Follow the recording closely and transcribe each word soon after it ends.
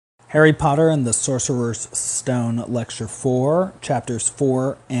Harry Potter and the Sorcerer's Stone, Lecture 4, Chapters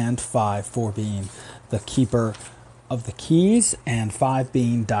 4 and 5, 4 being the Keeper of the Keys, and 5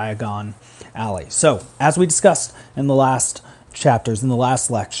 being Diagon Alley. So, as we discussed in the last chapters, in the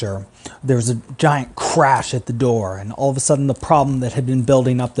last lecture, there was a giant crash at the door, and all of a sudden the problem that had been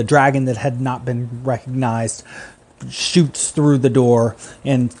building up, the dragon that had not been recognized, shoots through the door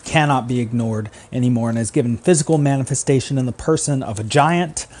and cannot be ignored anymore, and is given physical manifestation in the person of a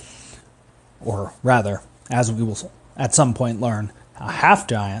giant, or rather, as we will at some point learn, a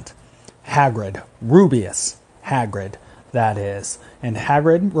half-giant, Hagrid, Rubeus Hagrid, that is. And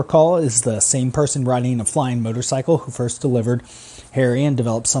Hagrid, recall, is the same person riding a flying motorcycle who first delivered Harry and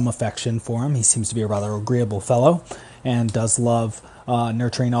developed some affection for him. He seems to be a rather agreeable fellow and does love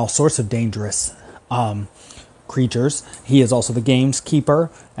nurturing all sorts of dangerous creatures. He is also the gamekeeper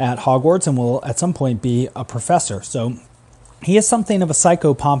at Hogwarts and will at some point be a professor. So he is something of a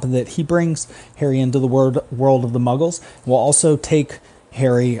psychopomp in that he brings Harry into the world of the Muggles. Will also take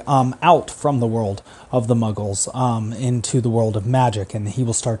Harry out from the world of the Muggles into the world of magic, and he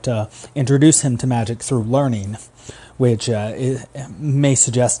will start to introduce him to magic through learning, which may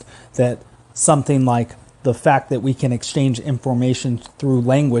suggest that something like the fact that we can exchange information through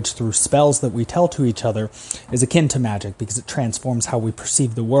language, through spells that we tell to each other, is akin to magic because it transforms how we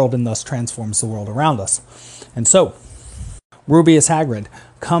perceive the world and thus transforms the world around us. And so, Rubeus Hagrid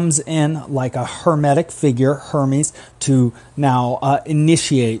comes in like a hermetic figure, Hermes, to now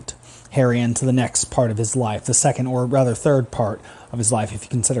initiate Harry into the next part of his life, the second or rather third part of his life, if you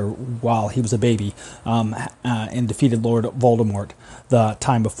consider while he was a baby and defeated Lord Voldemort the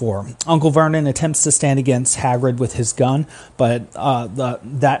time before. Uncle Vernon attempts to stand against Hagrid with his gun, but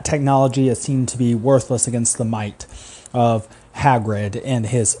that technology is seen to be worthless against the might of Hagrid and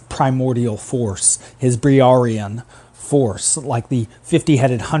his primordial force, his Briarian force, like the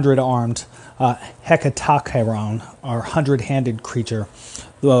 50-headed, 100-armed Hecatocheron, or 100-handed creature,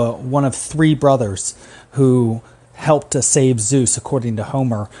 one of 3 brothers who helped to save Zeus, according to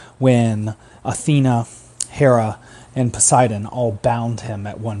Homer, when Athena, Hera, and Poseidon all bound him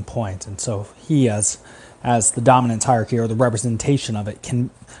at one point. And so he, as the dominant hierarchy, or the representation of it,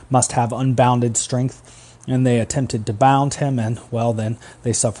 must have unbounded strength, and they attempted to bound him, and, well, then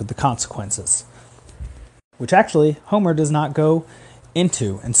they suffered the consequences, which actually Homer does not go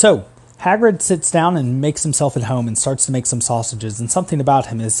into. And so Hagrid sits down and makes himself at home and starts to make some sausages. And something about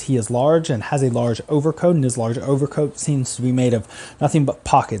him is he is large and has a large overcoat, and his large overcoat seems to be made of nothing but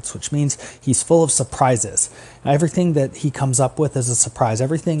pockets, which means he's full of surprises. Everything that he comes up with is a surprise.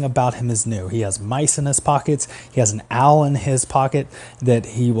 Everything about him is new. He has mice in his pockets. He has an owl in his pocket that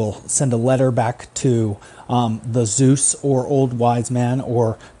he will send a letter back to the Zeus or Old Wise Man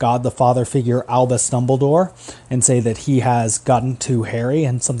or God the Father figure Albus Dumbledore, and say that he has gotten to Harry.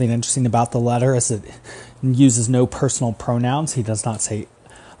 And something interesting about the letter is that it uses no personal pronouns. He does not say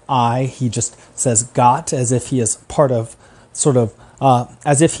I. He just says got, as if he is part of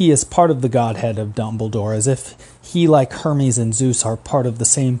as if he is part of the Godhead of Dumbledore, as if he, like Hermes and Zeus, are part of the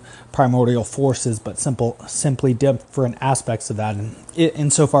same primordial forces, but simply different aspects of that. And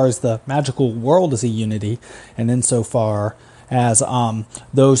insofar as the magical world is a unity, and insofar as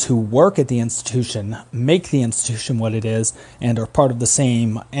those who work at the institution make the institution what it is, and are part of the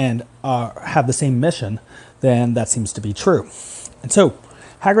same, and have the same mission, then that seems to be true. And so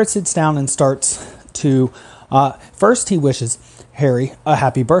Hagrid sits down and starts to, first he wishes Harry a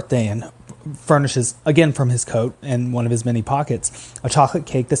happy birthday and furnishes, again from his coat and one of his many pockets, a chocolate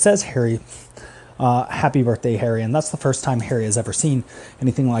cake that says Harry, happy birthday, Harry. And that's the first time Harry has ever seen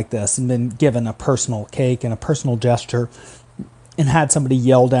anything like this and been given a personal cake and a personal gesture and had somebody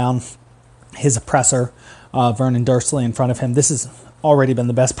yell down his oppressor, Vernon Dursley, in front of him. This has already been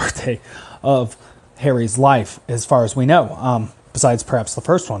the best birthday of Harry's life, as far as we know, besides perhaps the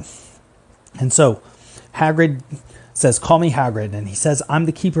first one. And so Hagrid says, call me Hagrid, and he says, I'm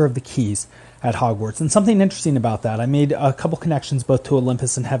the keeper of the keys at Hogwarts. And something interesting about that, I made a couple connections both to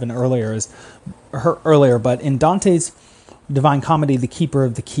Olympus and Heaven earlier, but in Dante's Divine Comedy, the keeper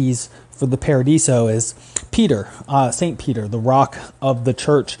of the keys for the Paradiso is Peter, Saint Peter, the rock of the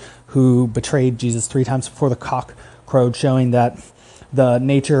church who betrayed Jesus 3 times before the cock crowed, showing that the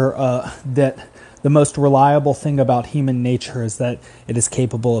nature, that the most reliable thing about human nature is that it is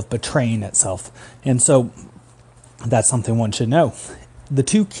capable of betraying itself. And so that's something one should know. The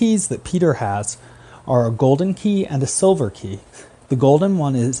 2 keys that Peter has are a golden key and a silver key. The golden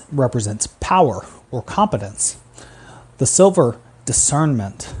one represents power or competence. The silver,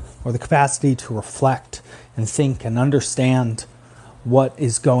 discernment, or the capacity to reflect and think and understand what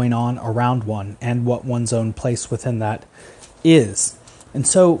is going on around one and what one's own place within that is. And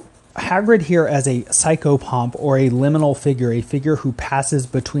so Hagrid here as a psychopomp or a liminal figure, a figure who passes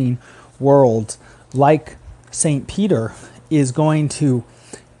between worlds, like St. Peter, is going to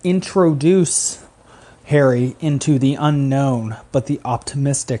introduce Harry into the unknown, but the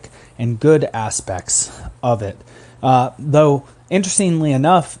optimistic and good aspects of it. Though, interestingly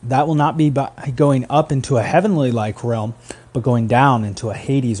enough, that will not be by going up into a heavenly-like realm, but going down into a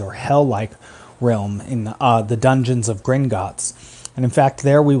Hades or hell-like realm in the dungeons of Gringotts. And in fact,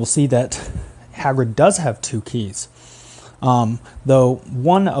 there we will see that Hagrid does have 2 keys, though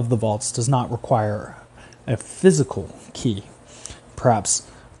one of the vaults does not require a physical key. Perhaps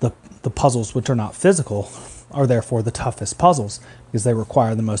the puzzles which are not physical are therefore the toughest puzzles, because they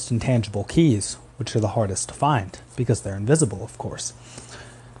require the most intangible keys, which are the hardest to find, because they're invisible, of course.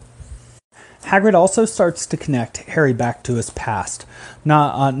 Hagrid also starts to connect Harry back to his past.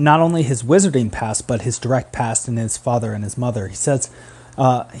 Not only his wizarding past, but his direct past and his father and his mother. He says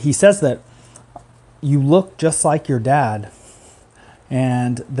that you look just like your dad,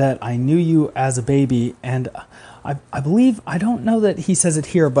 and that I knew you as a baby. And I believe, I don't know that he says it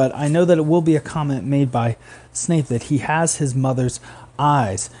here, but I know that it will be a comment made by Snape that he has his mother's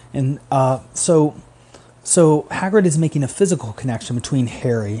eyes. And so Hagrid is making a physical connection between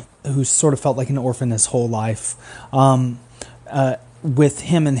Harry, who sort of felt like an orphan his whole life, with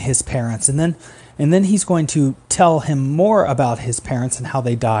him and his parents. And then he's going to tell him more about his parents and how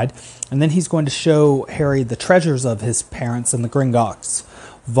they died. And then he's going to show Harry the treasures of his parents in the Gringotts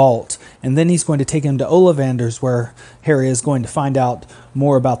vault. And then he's going to take him to Ollivander's, where Harry is going to find out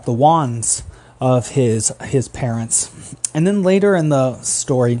more about the wands of his parents. And then later in the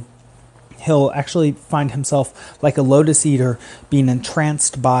story, he'll actually find himself like a lotus eater being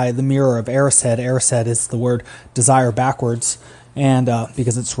entranced by the mirror of Erised. Erised is the word desire backwards, and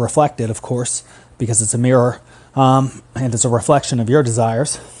because it's reflected, of course, because it's a mirror, and it's a reflection of your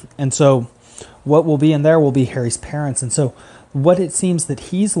desires. And so what will be in there will be Harry's parents. And so what it seems that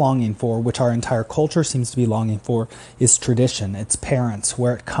he's longing for, which our entire culture seems to be longing for, is tradition. It's parents,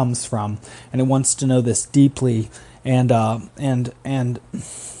 where it comes from, and it wants to know this deeply and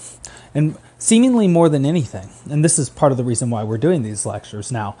seemingly more than anything. And this is part of the reason why we're doing these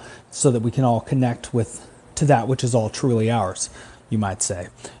lectures now, so that we can all connect to that which is all truly ours, you might say.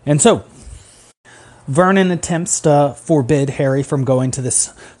 And so Vernon attempts to forbid Harry from going to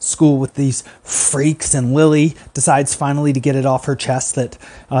this school with these freaks, and Lily decides finally to get it off her chest that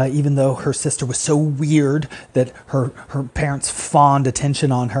even though her sister was so weird that her parents fawned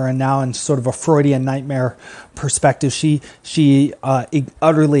attention on her, and now in sort of a Freudian nightmare perspective, she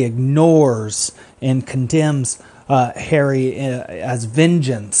utterly ignores and condemns Harry as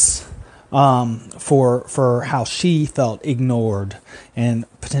vengeance for how she felt ignored and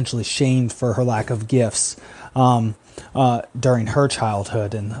potentially shamed for her lack of gifts during her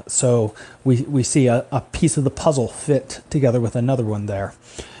childhood. And so we see a piece of the puzzle fit together with another one there.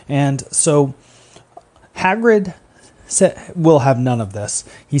 And so Hagrid will have none of this.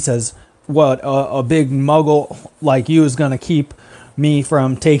 He says, what, a big muggle like you is going to keep me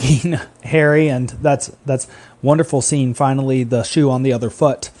from taking Harry? And that's wonderful seeing finally the shoe on the other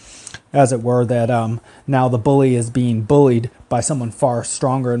foot, as it were, that now the bully is being bullied by someone far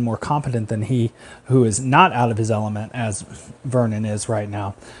stronger and more competent than he, who is not out of his element, as Vernon is right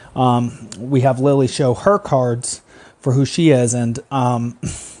now. We have Lily show her cards for who she is, and,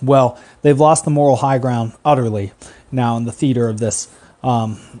 well, they've lost the moral high ground utterly now in the theater of this,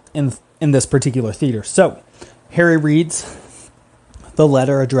 in this particular theater. So, Harry reads the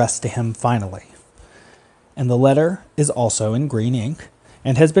letter addressed to him finally. And the letter is also in green ink,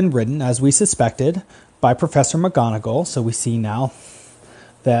 and has been written, as we suspected, by Professor McGonagall. So we see now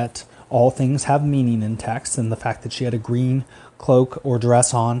that all things have meaning in text, and the fact that she had a green cloak or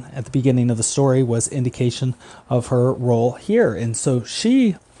dress on at the beginning of the story was indication of her role here. And so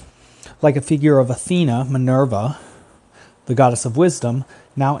she, like a figure of Athena, Minerva, the goddess of wisdom,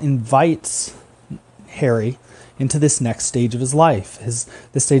 now invites Harry into this next stage of his life.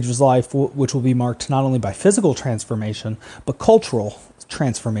 This stage of his life, which will be marked not only by physical transformation, but cultural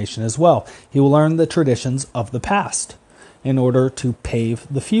transformation as well. He will learn the traditions of the past in order to pave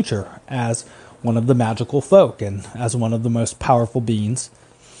the future as one of the magical folk and as one of the most powerful beings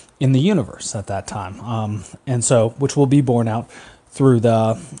in the universe at that time. And so, which will be borne out through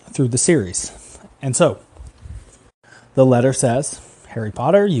the series. And so, the letter says, Harry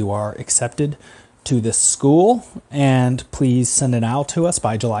Potter, you are accepted to this school, and please send it out to us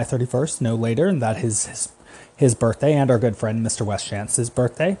by July 31st, no later, and that is his birthday, and our good friend Mr. Weschance's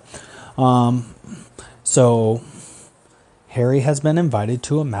birthday. So Harry has been invited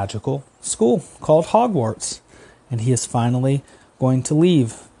to a magical school called Hogwarts, and he is finally going to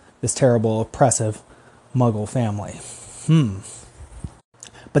leave this terrible, oppressive Muggle family.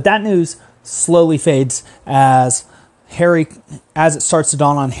 But that news slowly fades as it starts to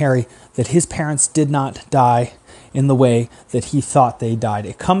dawn on Harry that his parents did not die in the way that he thought they died.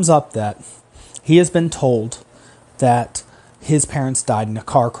 It comes up that he has been told that his parents died in a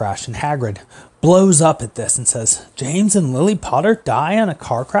car crash, and Hagrid blows up at this and says, James and Lily Potter die in a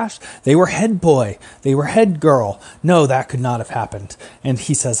car crash? They were head boy. They were head girl. No, that could not have happened. And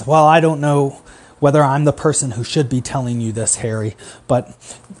he says, well, I don't know whether I'm the person who should be telling you this, Harry, but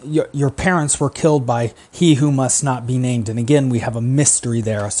your parents were killed by he who must not be named. And again, we have a mystery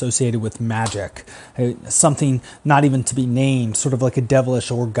there associated with magic, something not even to be named, sort of like a devilish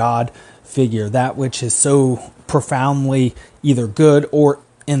or god figure, that which is so profoundly either good or,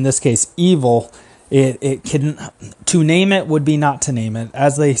 in this case, evil. It can, to name it would be not to name it.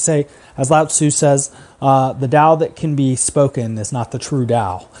 As they say, as Lao Tzu says, the Tao that can be spoken is not the true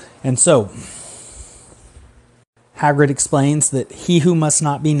Tao. And so Hagrid explains that he who must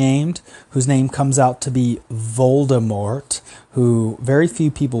not be named, whose name comes out to be Voldemort, who very few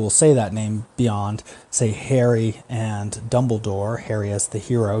people will say that name beyond, say, Harry and Dumbledore, Harry as the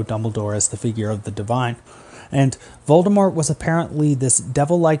hero, Dumbledore as the figure of the divine. And Voldemort was apparently this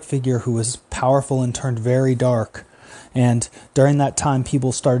devil-like figure who was powerful and turned very dark. And during that time,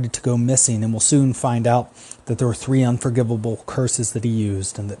 people started to go missing, and we'll soon find out that there were 3 unforgivable curses that he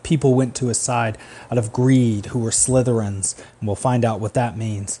used, and that people went to his side out of greed who were Slytherins, and we'll find out what that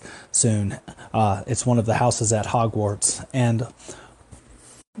means soon. It's one of the houses at Hogwarts, and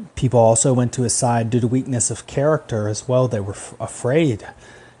people also went to his side due to weakness of character as well. They were afraid,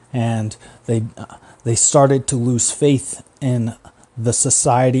 and they started to lose faith in the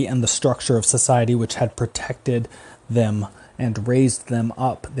society and the structure of society which had protected them and raised them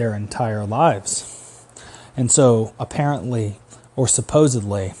up their entire lives. And so, apparently, or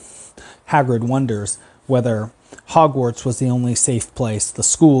supposedly, Hagrid wonders whether Hogwarts was the only safe place, the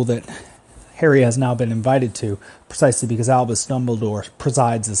school that Harry has now been invited to, precisely because Albus Dumbledore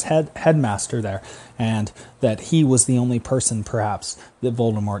presides as headmaster there, and that he was the only person, perhaps, that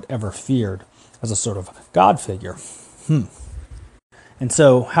Voldemort ever feared as a sort of god figure. And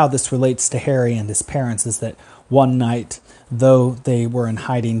so, how this relates to Harry and his parents is that one night, though they were in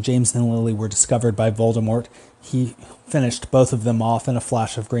hiding, James and Lily were discovered by Voldemort. He finished both of them off in a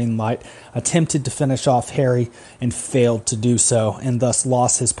flash of green light, attempted to finish off Harry, and failed to do so, and thus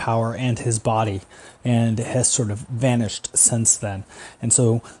lost his power and his body, and has sort of vanished since then. And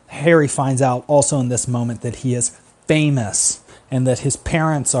so Harry finds out also in this moment that he is famous, and that his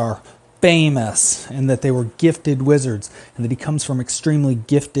parents are famous, and that they were gifted wizards, and that he comes from extremely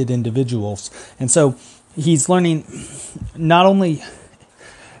gifted individuals. And so he's learning not only,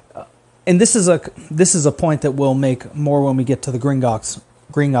 and this is a point that we'll make more when we get to the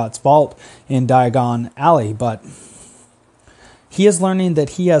Gringotts Vault in Diagon Alley, but he is learning that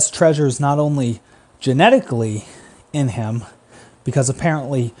he has treasures not only genetically in him, because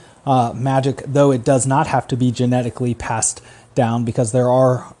apparently magic, though it does not have to be genetically passed down, because there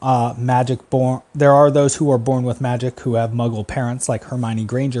are those who are born with magic who have Muggle parents, like Hermione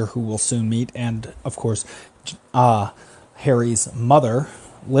Granger, who we'll soon meet, and of course Harry's mother,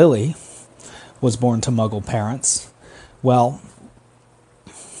 Lily, was born to Muggle parents. Well,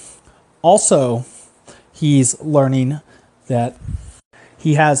 also he's learning that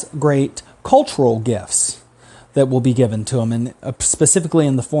he has great cultural gifts that will be given to him, and specifically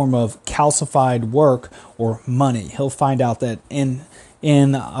in the form of calcified work or money. He'll find out that in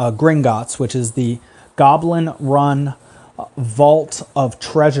Gringotts, which is the goblin-run vault of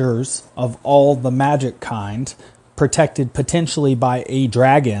treasures of all the magic kind, protected potentially by a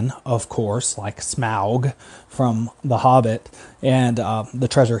dragon, of course, like Smaug from The Hobbit, and the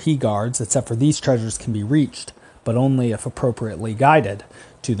treasure he guards, except for these treasures can be reached, but only if appropriately guided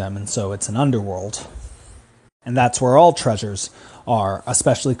to them, and so it's an underworld. And that's where all treasures are,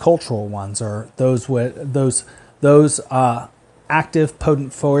 especially cultural ones, or those active,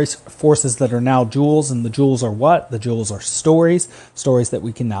 potent forces that are now jewels. And the jewels are what? The jewels are stories that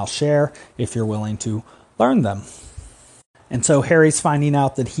we can now share if you're willing to learn them. And so Harry's finding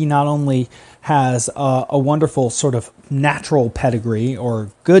out that he not only has a wonderful sort of natural pedigree,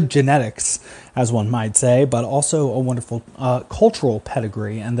 or good genetics, as one might say, but also a wonderful cultural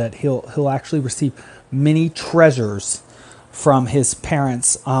pedigree, and that he'll actually receive many treasures from his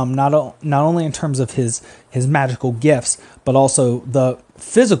parents, not only in terms of his magical gifts, but also the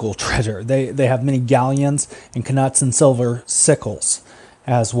physical treasure. They have many galleons and knuts and silver sickles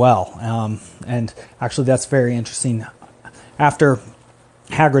as well. And actually that's very interesting. After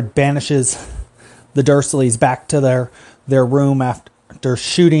Hagrid banishes the Dursleys back to their room after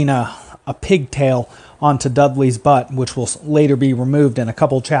shooting a pigtail onto Dudley's butt, which will later be removed in a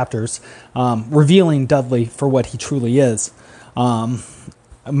couple chapters, revealing Dudley for what he truly is.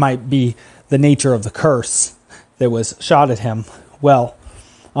 Might be the nature of the curse that was shot at him. Well,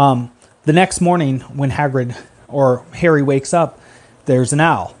 the next morning when Harry wakes up, there's an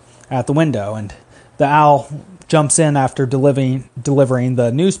owl at the window, and the owl jumps in after delivering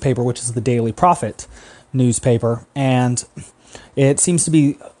the newspaper, which is the Daily Prophet newspaper, and it seems to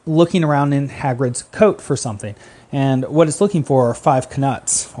be looking around in Hagrid's coat for something. And what it's looking for are 5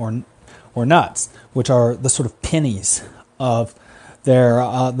 knuts, or nuts, which are the sort of pennies of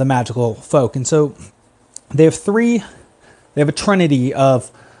the magical folk. And so they have a trinity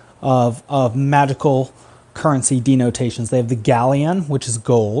of magical currency denotations. They have the galleon, which is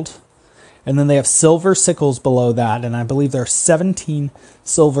gold, and then they have silver sickles below that, and I believe there are 17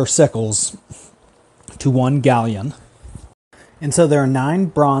 silver sickles to 1 galleon. And so there are 9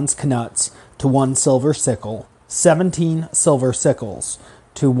 bronze knuts to 1 silver sickle, 17 silver sickles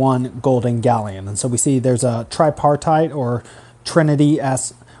to 1 golden galleon. And so we see there's a tripartite or trinity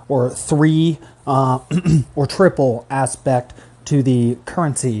or 3 or triple aspect to the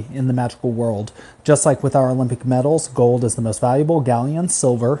currency in the magical world. Just like with our Olympic medals, gold is the most valuable, galleon,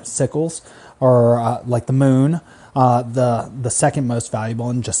 silver, sickles are like the moon, the second most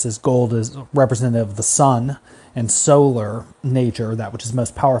valuable, and just as gold is representative of the sun and solar nature, that which is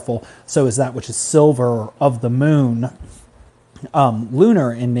most powerful, so is that which is silver of the moon,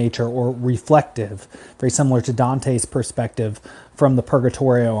 lunar in nature or reflective, very similar to Dante's perspective from the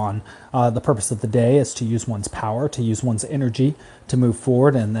Purgatorio on the purpose of the day is to use one's power, to use one's energy to move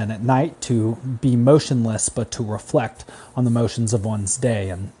forward, and then at night to be motionless but to reflect on the motions of one's day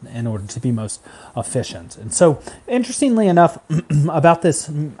and in order to be most efficient. And so, interestingly enough, about this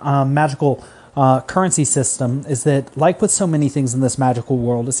magical currency system is that, like with so many things in this magical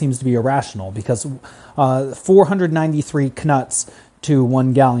world, it seems to be irrational, because 493 knuts to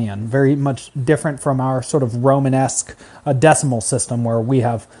 1 galleon, very much different from our sort of Romanesque decimal system where we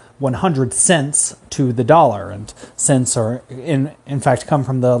have 100 cents to the dollar, and cents are in fact come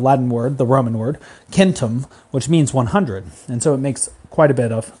from the Latin word, the Roman word, centum, which means 100, and so it makes quite a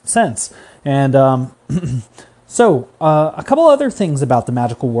bit of sense. And so, a couple other things about the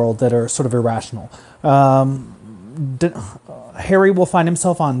magical world that are sort of irrational. Harry will find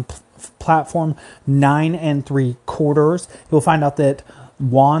himself on platform 9 3/4. He'll find out that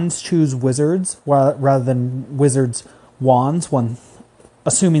wands choose wizards rather than wizards wands. One,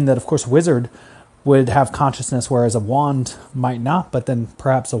 assuming that, of course, wizard would have consciousness, whereas a wand might not. But then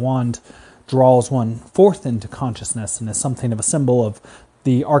perhaps a wand draws one forth into consciousness and is something of a symbol of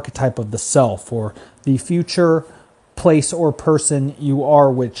the archetype of the self, or the future place or person you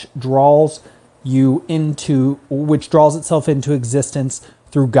are, which draws itself into existence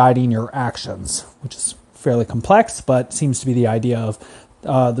through guiding your actions, which is fairly complex, but seems to be the idea of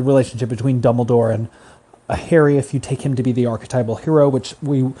the relationship between Dumbledore and Harry, if you take him to be the archetypal hero, which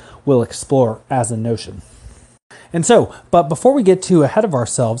we will explore as a notion. And so, but before we get too ahead of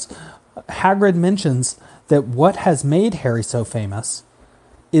ourselves, Hagrid mentions that what has made Harry so famous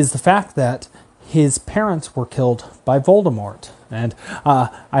is the fact that his parents were killed by Voldemort. And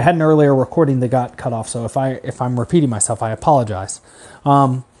I had an earlier recording that got cut off, so if I'm repeating myself, I apologize.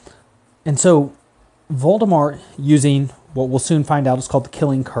 And so Voldemort, using what we'll soon find out is called the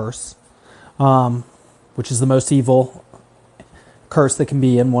Killing Curse, which is the most evil curse that can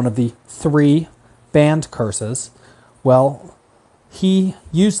be in one of the 3 banned curses, well, he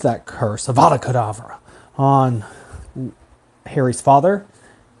used that curse, Avada Kedavra, on Harry's father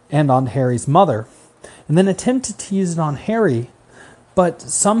and on Harry's mother, and then attempted to use it on Harry, but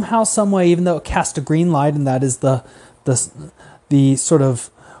somehow, someway, even though it cast a green light, and that is the sort of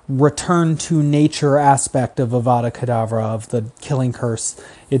return to nature aspect of Avada Kedavra, of the Killing Curse,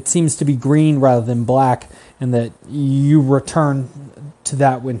 it seems to be green rather than black, and that you return to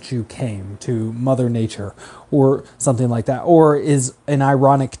that whence you came, to Mother Nature, or something like that, or is an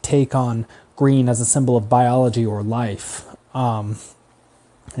ironic take on green as a symbol of biology or life.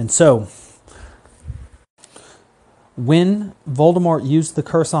 And so, when Voldemort used the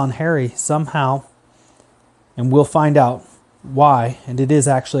curse on Harry, somehow, and we'll find out why, and it is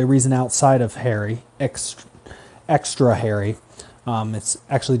actually a reason outside of Harry, extra Harry, it's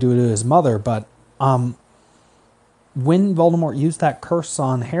actually due to his mother, but when Voldemort used that curse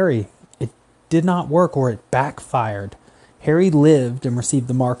on Harry, it did not work, or it backfired. Harry lived and received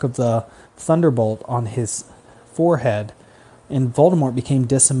the mark of the thunderbolt on his forehead, and Voldemort became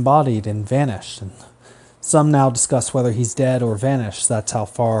disembodied and vanished. And some now discuss whether he's dead or vanished. That's how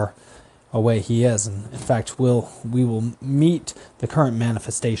far away he is. And in fact, we will meet the current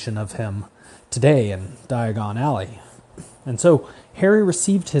manifestation of him today in Diagon Alley. And so Harry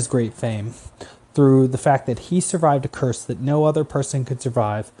received his great fame through the fact that he survived a curse that no other person could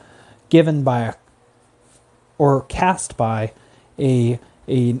survive, given by or cast by an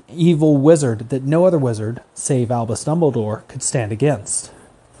evil wizard that no other wizard, save Albus Dumbledore, could stand against.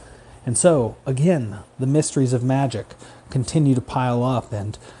 And so, again, the mysteries of magic continue to pile up,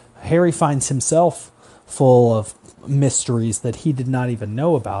 and Harry finds himself full of mysteries that he did not even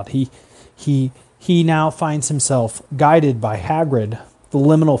know about. He now finds himself guided by Hagrid, the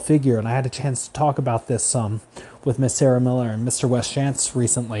liminal figure, and I had a chance to talk about this with Miss Sarah Miller and Mr. West Chance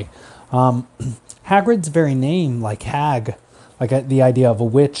recently. Hagrid's very name, like hag, like the idea of a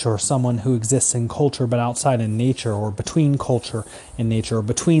witch or someone who exists in culture but outside in nature, or between culture and nature, or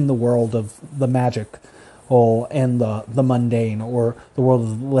between the world of the magic and the mundane, or the world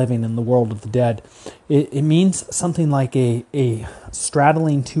of the living and the world of the dead. It means something like a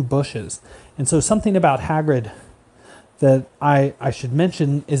straddling two bushes. And so something about Hagrid that I should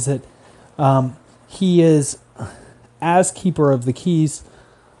mention is that he is, as Keeper of the Keys,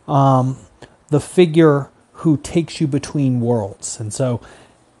 the figure who takes you between worlds. And so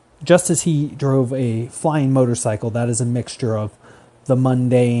just as he drove a flying motorcycle, that is a mixture of the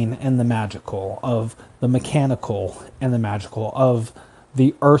mundane and the magical, of the mechanical and the magical, of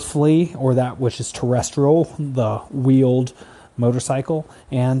the earthly, or that which is terrestrial, the wheeled motorcycle,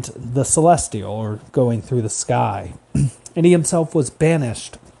 and the celestial, or going through the sky. And he himself was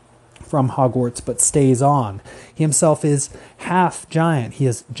banished from Hogwarts, but stays on. He himself is half giant. He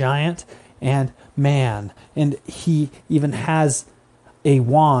is giant and man, and he even has a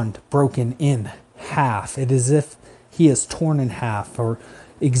wand broken in half. It is as if he is torn in half, or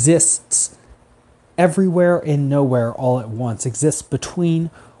exists everywhere and nowhere all at once, exists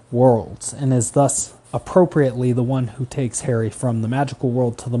between worlds, and is thus appropriately the one who takes Harry from the magical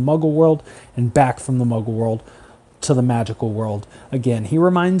world to the Muggle world, and back from the Muggle world to the magical world again. He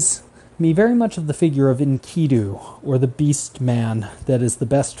reminds me very much of the figure of Enkidu, or the beast man that is the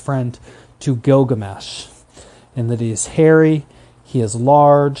best friend to Gilgamesh, and that he is hairy, he is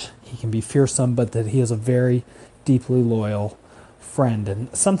large, he can be fearsome, but that he is a very deeply loyal friend.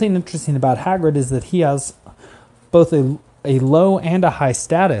 And something interesting about Hagrid is that he has both a low and a high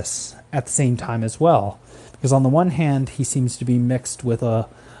status at the same time as well. Because on the one hand, he seems to be mixed with a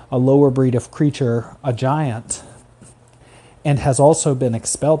lower breed of creature, a giant, and has also been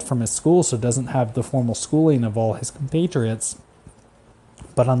expelled from his school, so doesn't have the formal schooling of all his compatriots.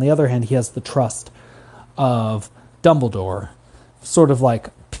 But on the other hand, he has the trust of Dumbledore, sort of like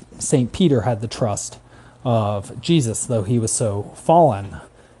St. Peter had the trust of Jesus, though he was so fallen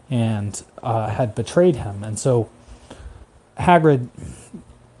and had betrayed him. And so Hagrid,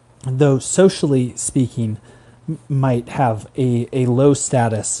 though socially speaking, might have a low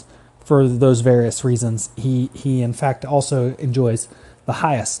status for those various reasons, he in fact also enjoys the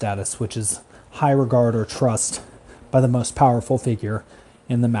highest status, which is high regard or trust by the most powerful figure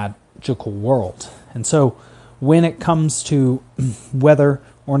in the magical world. And so when it comes to whether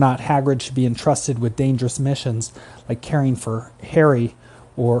or not Hagrid should be entrusted with dangerous missions like caring for Harry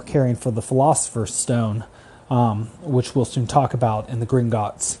or caring for the Philosopher's Stone, which we'll soon talk about in the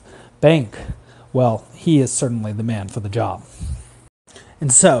Gringotts Bank, well, he is certainly the man for the job.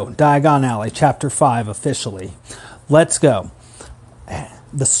 And so, Diagon Alley, Chapter 5 officially. Let's go.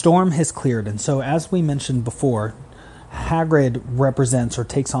 The storm has cleared, and so as we mentioned before, Hagrid represents or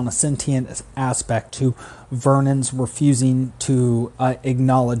takes on a sentient aspect to Vernon's refusing to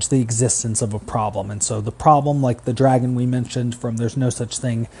acknowledge the existence of a problem. And so the problem, like the dragon we mentioned from There's No Such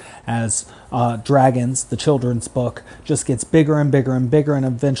Thing as Dragons, the children's book, just gets bigger and bigger and bigger, and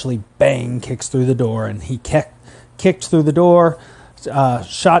eventually, bang, kicks through the door. And he kicked through the door,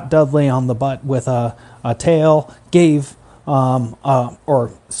 shot Dudley on the butt with a tail, gave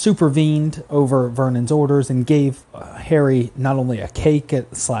or supervened over Vernon's orders, and gave Harry not only a cake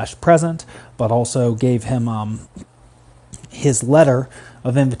 / present, but also gave him his letter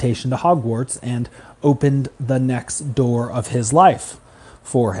of invitation to Hogwarts, and opened the next door of his life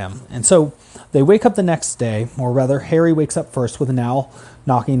for him. And so they wake up the next day, or rather Harry wakes up first with an owl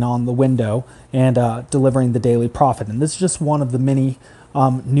knocking on the window and delivering the Daily Prophet. And this is just one of the many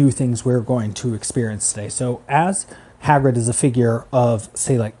new things we're going to experience today. So as Hagrid is a figure of,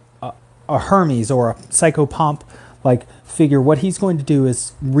 say, like a Hermes or a Psychopomp figure what he's going to do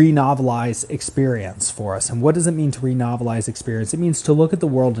is renovelize experience for us. And what does it mean to renovelize experience? It means to look at the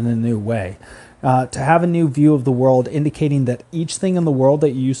world in a new way. To have a new view of the world, indicating that each thing in the world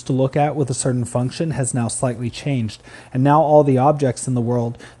that you used to look at with a certain function has now slightly changed. And now all the objects in the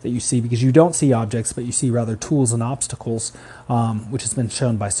world that you see, because you don't see objects, but you see rather tools and obstacles, which has been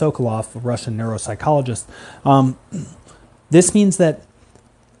shown by Sokolov, a Russian neuropsychologist. This means that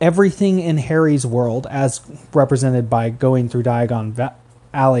everything in Harry's world, as represented by going through Diagon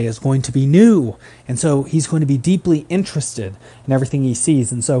Alley, is going to be new. And so he's going to be deeply interested in everything he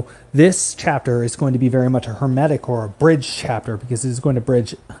sees. And so this chapter is going to be very much a hermetic or a bridge chapter, because it's going to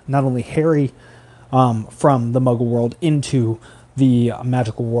bridge not only Harry from the Muggle world into the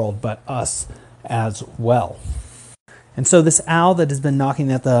magical world, but us as well. And so this owl that has been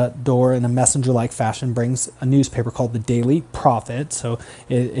knocking at the door in a messenger-like fashion brings a newspaper called the Daily Prophet. So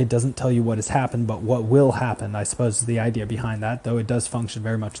it doesn't tell you what has happened, but what will happen, I suppose, is the idea behind that, though it does function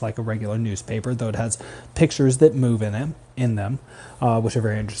very much like a regular newspaper, though it has pictures that move in them, which are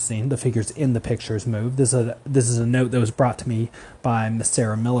very interesting. The figures in the pictures move. This is a note that was brought to me by Miss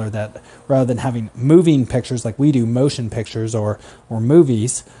Sarah Miller, that rather than having moving pictures like we do, motion pictures or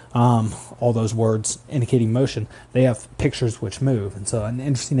movies, all those words indicating motion, they have pictures which move. And so an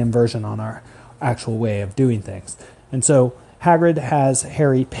interesting inversion on our actual way of doing things. And so Hagrid has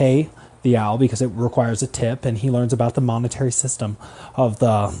Harry pay the owl because it requires a tip, and he learns about the monetary system of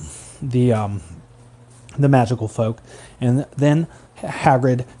the magical folk. And then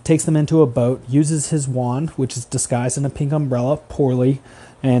Hagrid takes them into a boat, uses his wand, which is disguised in a pink umbrella, poorly,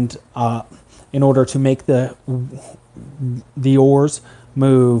 and in order to make the oars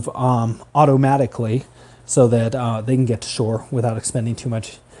move automatically so that they can get to shore without expending too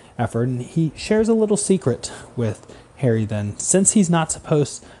much effort. And he shares a little secret with Harry then. Since he's not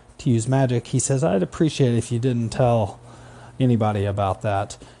supposed to use magic, he says, "I'd appreciate it if you didn't tell anybody about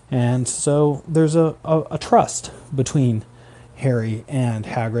that." And so there's a trust between Harry and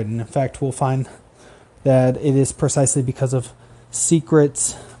Hagrid. And in fact, we'll find that it is precisely because of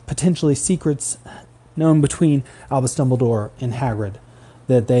secrets, potentially secrets known between Albus Dumbledore and Hagrid,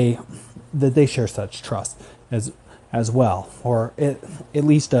 that they share such trust as well, or at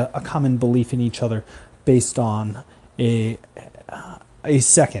least a common belief in each other based on a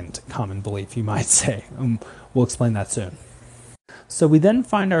second common belief, you might say. We'll explain that soon. So we then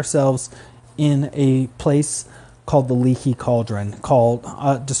find ourselves in a place called the Leaky Cauldron,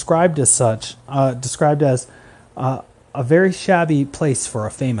 described as a very shabby place for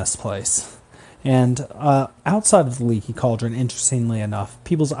a famous place. And outside of the Leaky Cauldron, interestingly enough,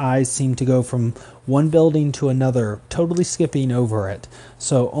 people's eyes seem to go from one building to another, totally skipping over it.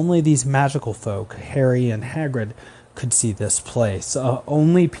 So only these magical folk, Harry and Hagrid, could see this place.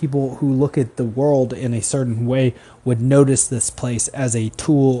 Only people who look at the world in a certain way would notice this place as a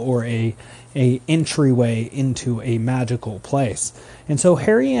tool or a entryway into a magical place. And so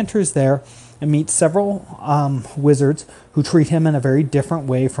Harry enters there and meets several wizards who treat him in a very different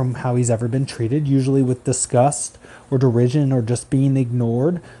way from how he's ever been treated, usually with disgust or derision or just being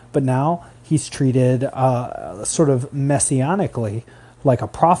ignored. But now he's treated sort of messianically, like a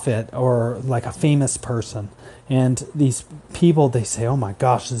prophet or like a famous person. And these people, they say, "Oh my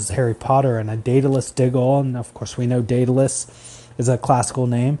gosh, this is Harry Potter and a Daedalus Diggle." And of course we know Daedalus is a classical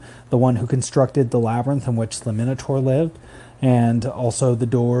name, the one who constructed the labyrinth in which the Minotaur lived, and also the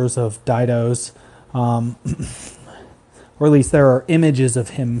doors of Dido's, or at least there are images of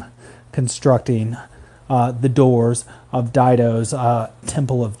him constructing the doors of Dido's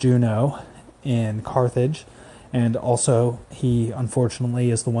Temple of Juno in Carthage. And also, he,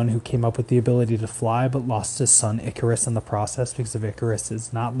 unfortunately, is the one who came up with the ability to fly, but lost his son Icarus in the process because of Icarus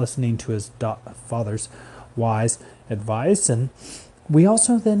is not listening to his father's wise advice. And we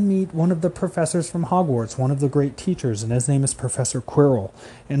also then meet one of the professors from Hogwarts, one of the great teachers, and his name is Professor Quirrell.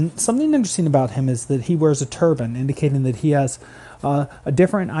 And something interesting about him is that he wears a turban, indicating that he has a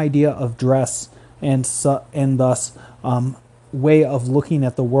different idea of dress and thus way of looking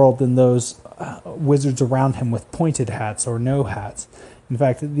at the world than those wizards around him with pointed hats or no hats. In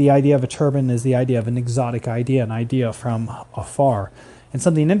fact, the idea of a turban is the idea of an exotic idea, an idea from afar. And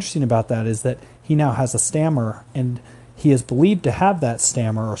something interesting about that is that he now has a stammer, and he is believed to have that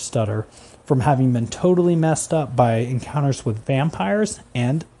stammer or stutter from having been totally messed up by encounters with vampires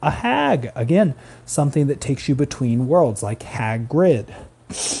and a hag. Again, something that takes you between worlds, like Hagrid.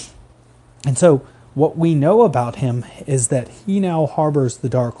 And so what we know about him is that he now harbors the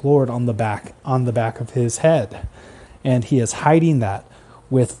Dark Lord on the back of his head, and he is hiding that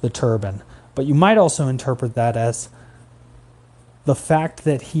with the turban. But you might also interpret that as the fact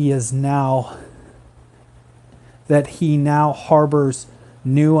that he is now that he now harbors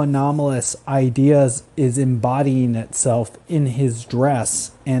new anomalous ideas is embodying itself in his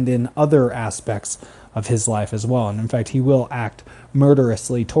dress and in other aspects of his life as well. And in fact, he will act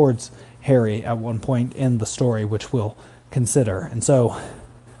murderously towards Harry at one point in the story, which we'll consider. And so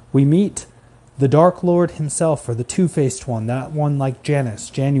we meet the Dark Lord himself, or the two-faced one, that one like Janus,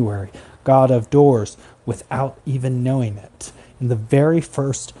 January, god of doors, without even knowing it, in the very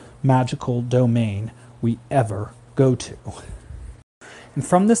first magical domain we ever go to. And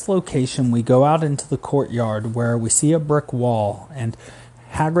from this location, we go out into the courtyard where we see a brick wall, and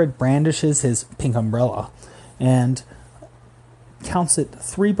Hagrid brandishes his pink umbrella and counts it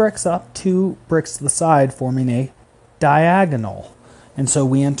 3 bricks up, 2 bricks to the side, forming a diagonal. And so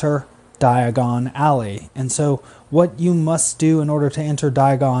we enter Diagon Alley. And so what you must do in order to enter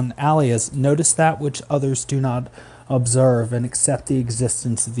Diagon Alley is notice that which others do not observe and accept the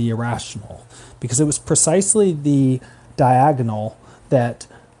existence of the irrational. Because it was precisely the diagonal that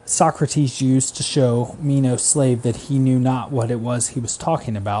Socrates used to show Meno's slave that he knew not what it was he was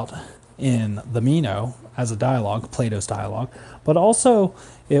talking about in the Meno as a dialogue, Plato's dialogue, but also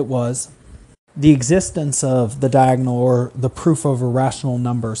it was the existence of the diagonal, or the proof of irrational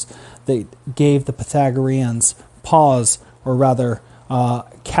numbers, that gave the Pythagoreans pause, or rather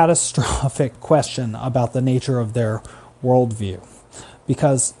catastrophic question about the nature of their worldview.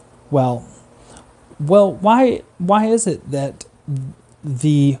 Because, well, why is it that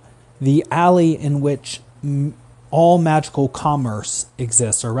the alley in which all magical commerce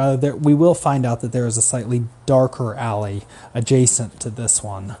exists, or rather we will find out that there is a slightly darker alley adjacent to this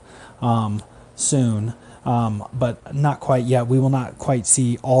one soon, but not quite yet. We will not quite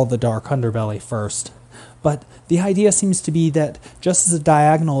see all the dark underbelly first. But the idea seems to be that just as a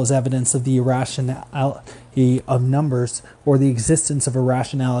diagonal is evidence of the irrationality of numbers, or the existence of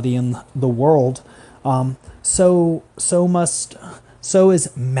irrationality in the world, so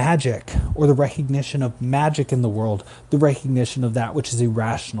is magic, or the recognition of magic in the world, the recognition of that which is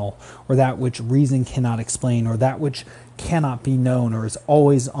irrational, or that which reason cannot explain, or that which cannot be known, or is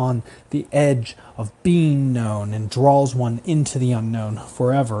always on the edge of being known and draws one into the unknown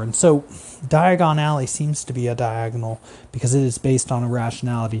forever. And so Diagon Alley seems to be a diagonal because it is based on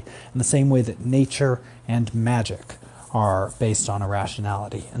irrationality in the same way that nature and magic are based on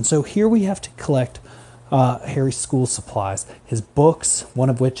irrationality. And so here we have to collect Harry's school supplies, his books, one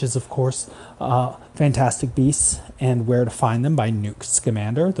of which is, of course, Fantastic Beasts and Where to Find Them by Newt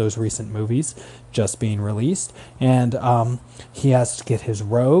Scamander, those recent movies just being released. And he has to get his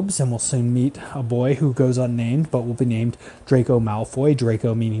robes, and we'll soon meet a boy who goes unnamed, but will be named Draco Malfoy,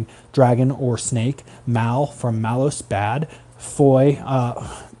 Draco meaning dragon or snake, Mal from Malus, bad, Foy,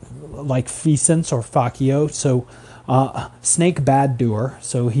 like Pheasants or Faccio, so snake bad doer,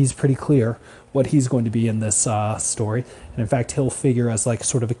 so he's pretty clear what he's going to be in this story. And in fact, he'll figure as like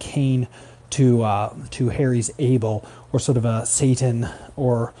sort of a Cain to Harry's Abel, or sort of a Satan,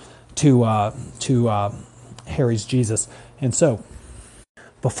 or to Harry's Jesus. And so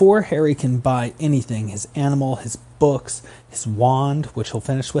before Harry can buy anything, his animal, his books, his wand, which he'll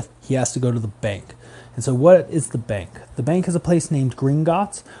finish with, he has to go to the bank. And so what is the bank? The bank is a place named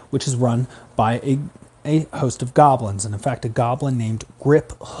Gringotts, which is run by a host of goblins, and in fact a goblin named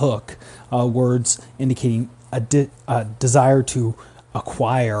Grip Hook, words indicating a desire to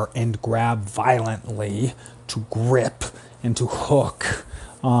acquire and grab violently, to grip and to hook.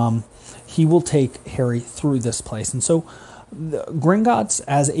 He will take Harry through this place. And so Gringotts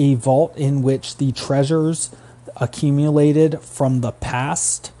as a vault in which the treasures accumulated from the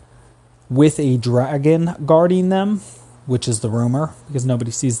past, with a dragon guarding them, which is the rumor, because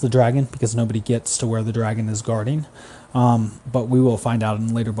nobody sees the dragon, because nobody gets to where the dragon is guarding. But we will find out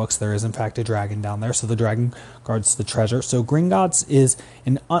in later books there is in fact a dragon down there, so the dragon guards the treasure. So Gringotts is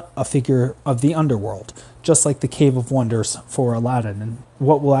a figure of the underworld, just like the Cave of Wonders for Aladdin. And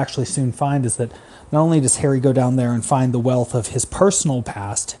what we'll actually soon find is that not only does Harry go down there and find the wealth of his personal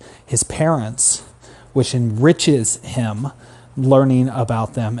past, his parents, which enriches him, learning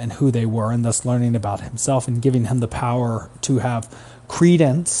about them and who they were, and thus learning about himself and giving him the power to have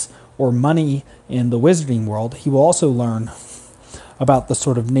credence or money in the wizarding world, he will also learn about the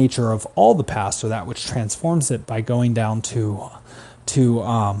sort of nature of all the past, or that which transforms it, by going down to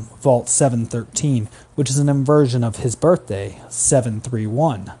Vault 713, which is an inversion of his birthday,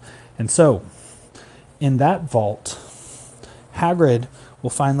 731. And so, in that vault, Hagrid will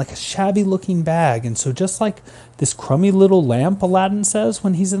find like a shabby looking bag. And so just like this crummy little lamp, Aladdin says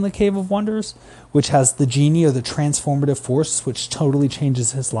when he's in the Cave of Wonders, which has the genie, or the transformative force, which totally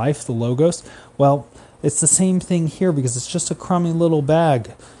changes his life, the Logos. Well, it's the same thing here, because it's just a crummy little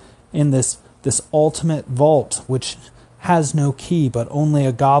bag in this this ultimate vault, which has no key, but only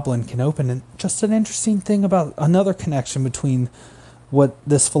a goblin can open. And just an interesting thing about another connection between what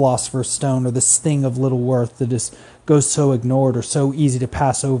this philosopher's stone, or this thing of little worth that goes so ignored or so easy to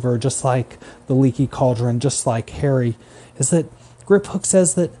pass over, just like the leaky cauldron, just like Harry, is that Griphook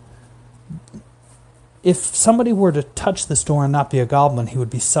says that if somebody were to touch this door and not be a goblin, he would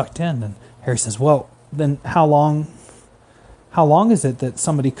be sucked in. And Harry says, well, then how long is it that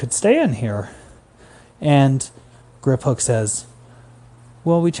somebody could stay in here? And Griphook says,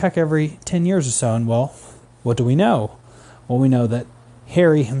 well, we check every 10 years or so. And well, what do we know? Well, we know that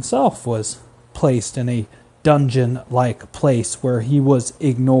Harry himself was placed in a dungeon-like place where he was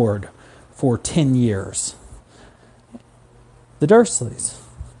ignored for 10 years. The Dursleys.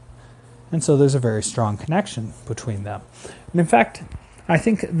 And so there's a very strong connection between them. And in fact, I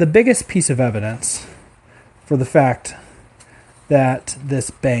think the biggest piece of evidence for the fact that this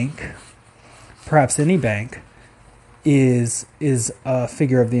bank, perhaps any bank, is a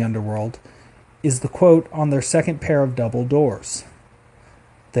figure of the underworld, is the quote on their second pair of double doors,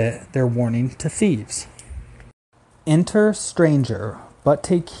 that their warning to thieves. Enter, stranger, but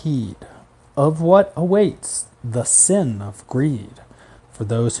take heed of what awaits the sin of greed. For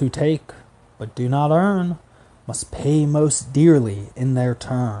those who take, but do not earn, must pay most dearly in their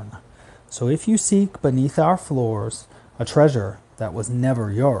turn. So if you seek beneath our floors a treasure that was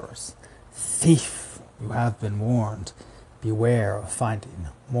never yours, thief, you have been warned, beware of finding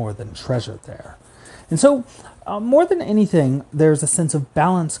more than treasure there. And so, more than anything, there's a sense of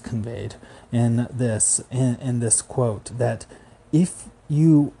balance conveyed in this quote, that if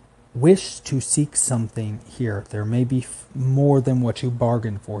you wish to seek something here, there may be more than what you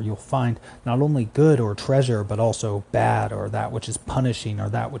bargained for. You'll find not only good or treasure, but also bad, or that which is punishing, or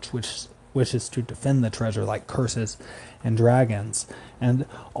that which wishes to defend the treasure, like curses and dragons. And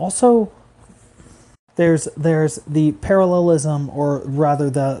also, there's the parallelism, or rather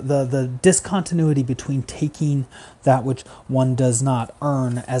the discontinuity between taking that which one does not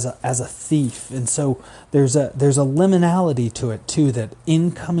earn as a thief. And so there's a liminality to it too, that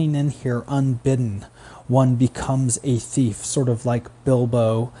in coming in here unbidden, one becomes a thief, sort of like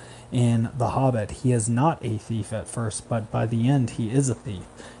Bilbo in The Hobbit. He is not a thief at first, but by the end he is a thief.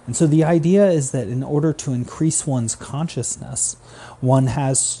 And so the idea is that in order to increase one's consciousness, one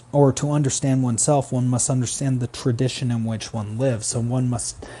has, or to understand oneself, one must understand the tradition in which one lives. So one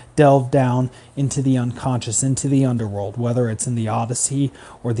must delve down into the unconscious, into the underworld, whether it's in the Odyssey,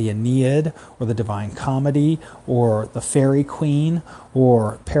 or the Aeneid, or the Divine Comedy, or the Fairy Queen,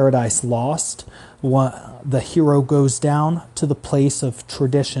 or Paradise Lost. The hero goes down to the place of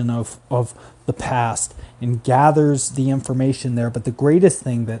tradition of the past and gathers the information there. But the greatest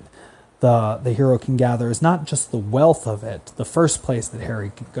thing that the hero can gather is not just the wealth of it, the first place that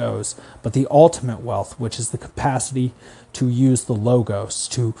Harry goes, but the ultimate wealth, which is the capacity to use the Logos,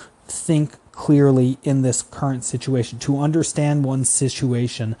 to think clearly in this current situation, to understand one's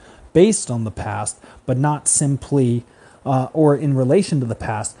situation based on the past, but not simply, or in relation to the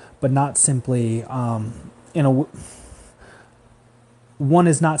past, but not simply one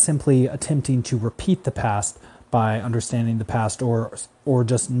is not simply attempting to repeat the past by understanding the past, or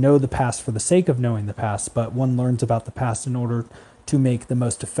just know the past for the sake of knowing the past, but one learns about the past in order to make the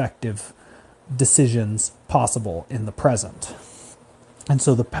most effective decisions possible in the present. And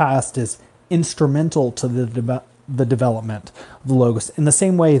so the past is instrumental to the development of the Logos, in the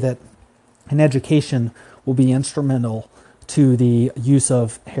same way that an education will be instrumental to the use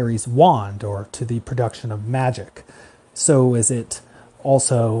of Harry's wand, or to the production of magic. So is it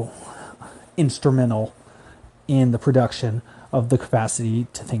also instrumental in the production of the capacity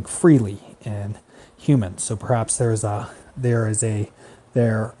to think freely in humans. So perhaps there is a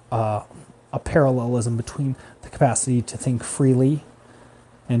parallelism between the capacity to think freely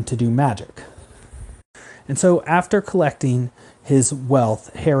and to do magic. And so after collecting his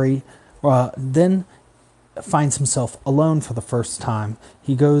wealth, Harry then finds himself alone for the first time.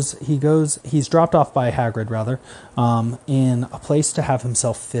 He's dropped off by Hagrid, rather, in a place to have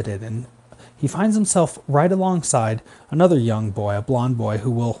himself fitted, and he finds himself right alongside another young boy, a blonde boy, who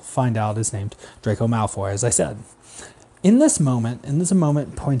we'll find out is named Draco Malfoy, as I said. In this moment, and this is a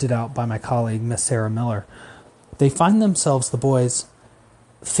moment pointed out by my colleague, Miss Sarah Miller, they find themselves, the boys,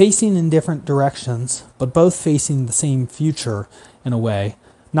 facing in different directions, but both facing the same future in a way,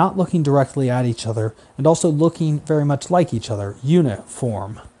 not looking directly at each other, and also looking very much like each other,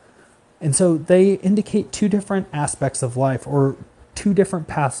 uniform. And so they indicate two different aspects of life, or two different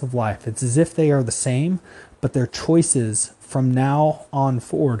paths of life. It's as if they are the same, but their choices from now on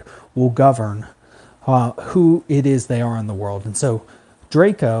forward will govern who it is they are in the world. And so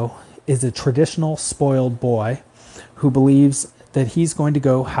Draco is a traditional spoiled boy who believes that he's going to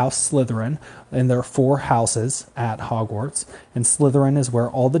go House Slytherin, and there are 4 houses at Hogwarts, and Slytherin is where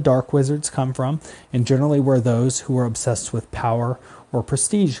all the dark wizards come from, and generally where those who are obsessed with power or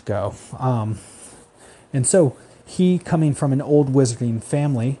prestige go. And so he, coming from an old wizarding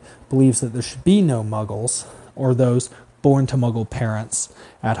family, believes that there should be no muggles or those born to muggle parents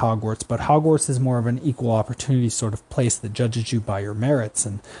at Hogwarts, but Hogwarts is more of an equal opportunity sort of place that judges you by your merits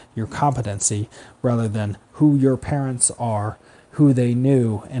and your competency rather than who your parents are, who they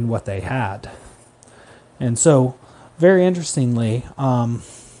knew, and what they had. And so, very interestingly,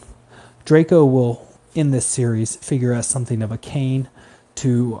 Draco will, in this series, figure as something of a Cain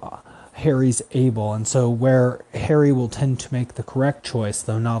to Harry's Abel. And so where Harry will tend to make the correct choice,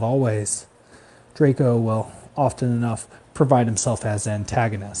 though not always, Draco will often enough provide himself as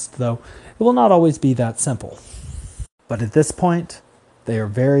antagonist, though it will not always be that simple. But at this point, they are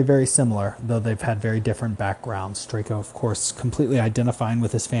very, very similar, though they've had very different backgrounds. Draco, of course, completely identifying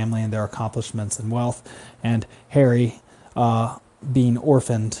with his family and their accomplishments and wealth, and Harry being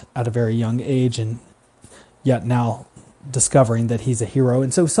orphaned at a very young age and yet now discovering that he's a hero.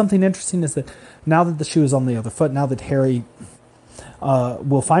 And so something interesting is that now that the shoe is on the other foot, now that Harry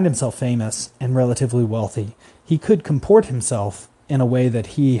will find himself famous and relatively wealthy, he could comport himself in a way that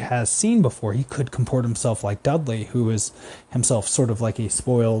he has seen before. He could comport himself like Dudley, who is himself sort of like a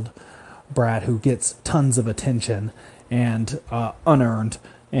spoiled brat who gets tons of attention and unearned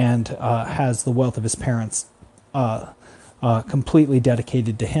and has the wealth of his parents completely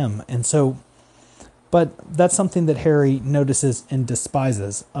dedicated to him. And so, but that's something that Harry notices and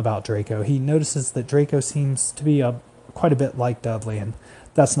despises about Draco. He notices that Draco seems to be quite a bit like Dudley, and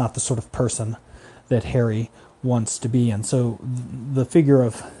that's not the sort of person that Harry wants to be. And so the figure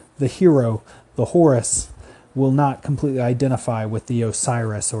of the hero, the Horus, will not completely identify with the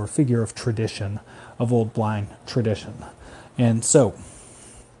Osiris or figure of tradition, of Old Blind tradition. And so,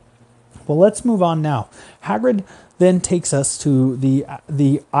 well, let's move on now. Hagrid then takes us to the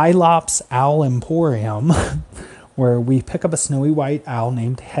Aelops Owl Emporium, where we pick up a snowy white owl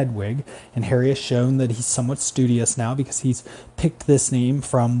named Hedwig, and Harry has shown that he's somewhat studious now because he's picked this name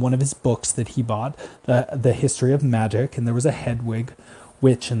from one of his books that he bought, the History of Magic, and there was a Hedwig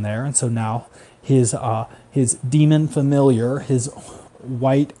witch in there, and so now his demon familiar, his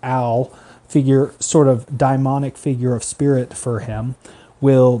white owl figure, sort of daimonic figure of spirit for him,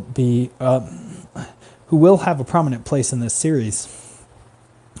 will be who will have a prominent place in this series.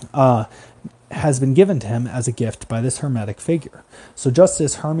 Has been given to him as a gift by this hermetic figure. So just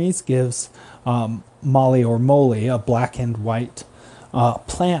as Hermes gives Molly or Moly, a black and white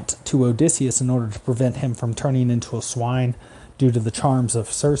plant, to Odysseus in order to prevent him from turning into a swine due to the charms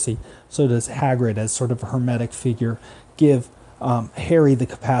of Circe, so does Hagrid, as sort of a hermetic figure, give Harry the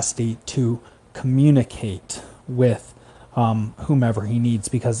capacity to communicate with whomever he needs,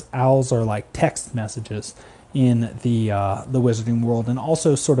 because owls are like text messages in the wizarding world, and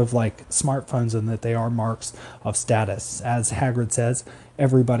also sort of like smartphones in that they are marks of status. As Hagrid says,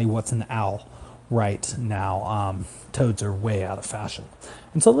 everybody wants an owl right now. Toads are way out of fashion.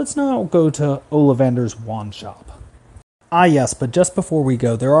 And so let's now go to Ollivander's wand shop. Ah, yes, but just before we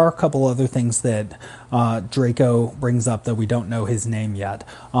go, there are a couple other things that Draco brings up, that we don't know his name yet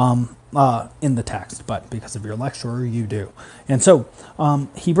in the text, but because of your lecturer, you do. And so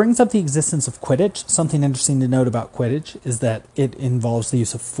he brings up the existence of Quidditch. Something interesting to note about Quidditch is that it involves the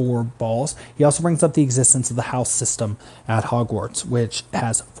use of 4 balls. He also brings up the existence of the house system at Hogwarts, which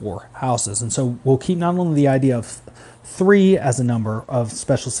has 4 houses. And so we'll keep not only the idea of 3 as a number of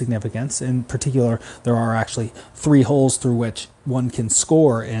special significance. In particular, there are actually 3 holes through which one can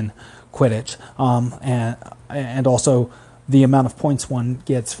score in Quidditch, and also the amount of points one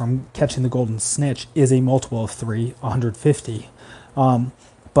gets from catching the golden snitch is a multiple of 3, 150.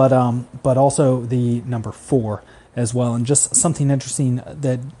 But also the number 4 as well. And just something interesting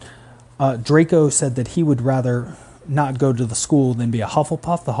that Draco said that he would rather not go to the school than be a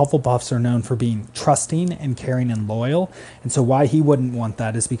Hufflepuff. The Hufflepuffs are known for being trusting and caring and loyal. And so why he wouldn't want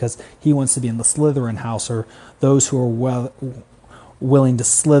that is because he wants to be in the Slytherin house, or those who are willing to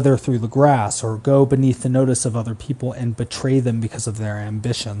slither through the grass or go beneath the notice of other people and betray them because of their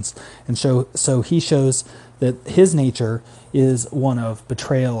ambitions. And so he shows that his nature is one of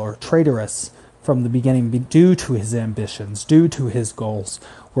betrayal or traitorous from the beginning due to his ambitions, due to his goals,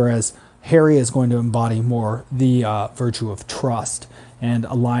 whereas Harry is going to embody more the virtue of trust and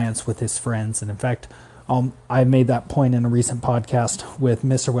alliance with his friends. And in fact, I made that point in a recent podcast with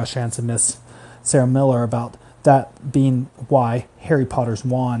Mr. Westchance and Miss Sarah Miller about that being why Harry Potter's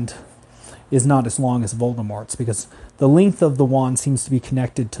wand is not as long as Voldemort's, because the length of the wand seems to be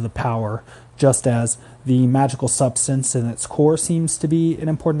connected to the power, just as the magical substance in its core seems to be an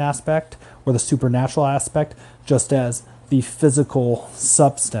important aspect, or the supernatural aspect, just as the physical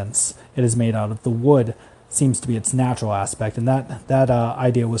substance it is made out of, the wood, seems to be its natural aspect. And that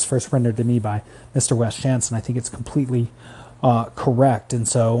idea was first rendered to me by Mr. West Chance, and I think it's completely correct. And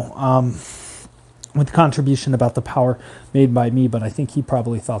so, with the contribution about the power made by me, but I think he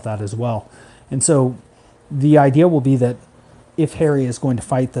probably thought that as well. And so the idea will be that if Harry is going to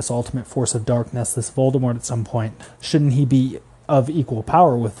fight this ultimate force of darkness, this Voldemort at some point, shouldn't he be of equal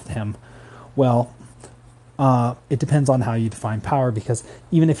power with him? Well, it depends on how you define power, because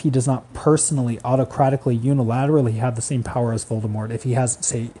even if he does not personally, autocratically, unilaterally have the same power as Voldemort, if he has,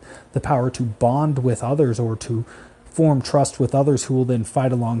 say, the power to bond with others or to form trust with others who will then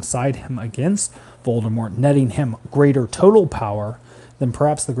fight alongside him against Voldemort, netting him greater total power, then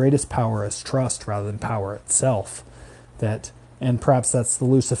perhaps the greatest power is trust rather than power itself. And perhaps that's the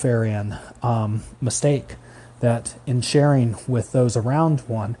Luciferian mistake, that in sharing with those around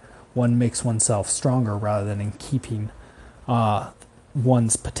one makes oneself stronger rather than in keeping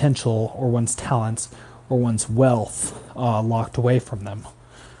one's potential or one's talents or one's wealth locked away from them,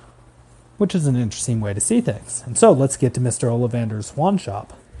 which is an interesting way to see things. And so let's get to Mr. Ollivander's wand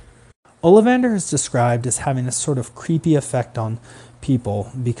shop. Ollivander is described as having a sort of creepy effect on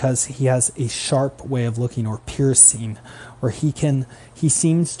people because he has a sharp way of looking, or piercing, or he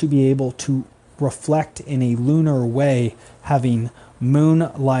seems to be able to reflect in a lunar way, having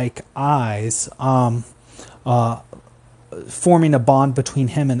moon-like eyes, forming a bond between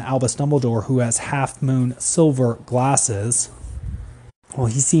him and Albus Dumbledore, who has half-moon silver glasses. Well,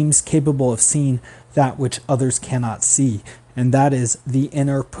 he seems capable of seeing that which others cannot see, and that is the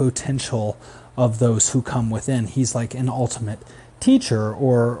inner potential of those who come within. He's like an ultimate teacher,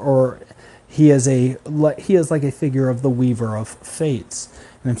 or he is like a figure of the weaver of fates.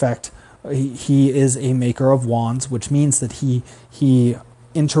 And in fact, he is a maker of wands, which means that he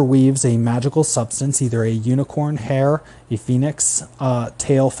interweaves a magical substance, either a unicorn hair, a phoenix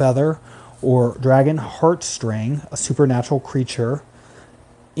tail feather, or dragon heartstring, a supernatural creature,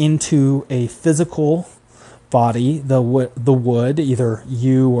 into a physical body, the wood, either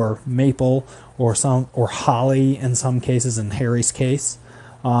yew or maple or holly in some cases, in Harry's case,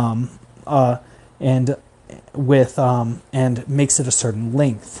 and makes it a certain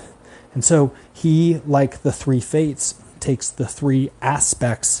length. And so he, like the three fates, takes the three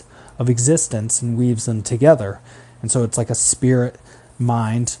aspects of existence and weaves them together. And so it's like a spirit,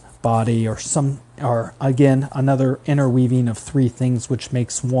 mind, body, or again, another interweaving of three things which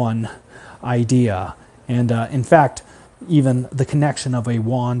makes one idea. And in fact, even the connection of a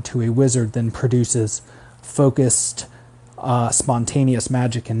wand to a wizard then produces focused, spontaneous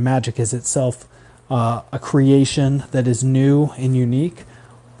magic, and magic is itself a creation that is new and unique,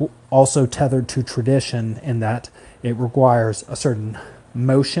 also tethered to tradition in that it requires a certain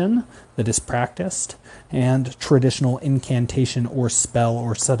motion that is practiced and traditional incantation or spell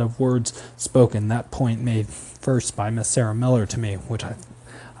or set of words spoken. That point made first by Miss Sarah Miller to me, which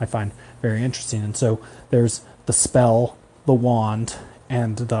I find very interesting. And so there's the spell, the wand,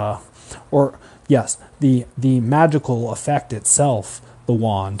 and the magical effect itself, the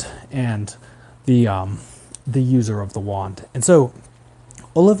wand, and the user of the wand. And so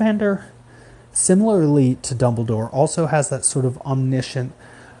Ollivander, similarly to Dumbledore, also has that sort of omniscient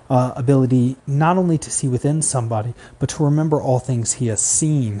ability not only to see within somebody, but to remember all things he has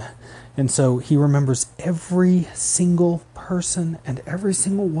seen. And so he remembers every single person and every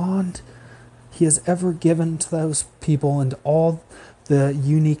single wand he has ever given to those people, and all the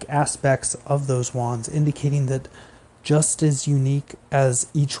unique aspects of those wands, indicating that just as unique as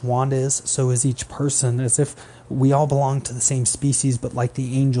each wand is, so is each person, as if we all belong to the same species, but like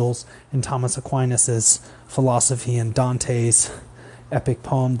the angels in Thomas Aquinas' philosophy and Dante's epic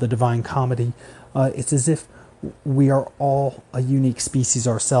poem, The Divine Comedy, it's as if we are all a unique species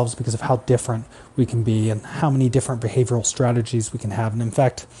ourselves because of how different we can be and how many different behavioral strategies we can have. And in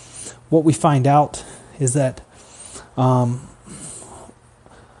fact, what we find out is that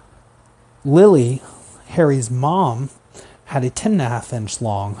Lily, Harry's mom, had a 10.5-inch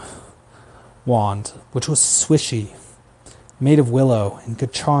long wand, which was swishy, made of willow, and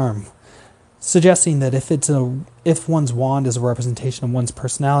could charm, suggesting that if one's wand is a representation of one's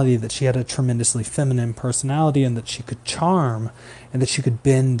personality, that she had a tremendously feminine personality, and that she could charm, and that she could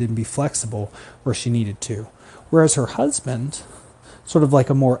bend and be flexible where she needed to. Whereas her husband, sort of like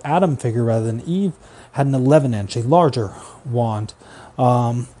a more Adam figure rather than Eve, had an 11-inch, a larger wand,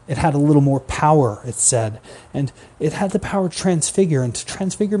 It had a little more power, it said, and it had the power to transfigure, and to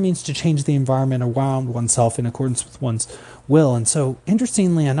transfigure means to change the environment around oneself in accordance with one's will. And so,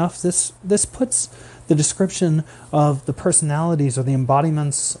 interestingly enough, this puts the description of the personalities or the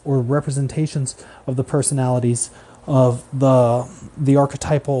embodiments or representations of the personalities of the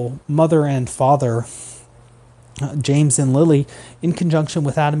archetypal mother and father, James and Lily, in conjunction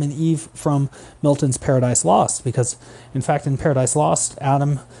with Adam and Eve from Milton's Paradise Lost. Because, in fact, in Paradise Lost,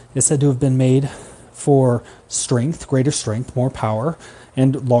 Adam is said to have been made for strength, greater strength, more power,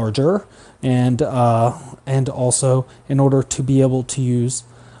 and larger, and also in order to be able to use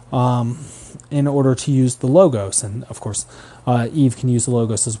the Logos. And, of course, Eve can use the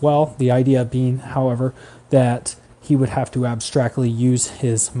Logos as well. The idea being, however, that he would have to abstractly use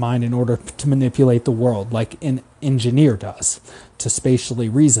his mind in order to manipulate the world, like an engineer does, to spatially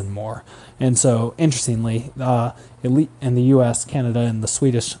reason more. And so, interestingly, in the U.S., Canada, and the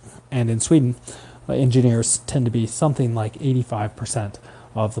Swedish, and in Sweden, engineers tend to be something like 85%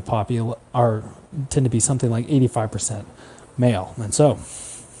 of the tend to be something like 85% male. And so,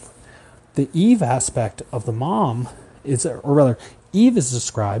 the Eve aspect of the mom is, or rather, Eve is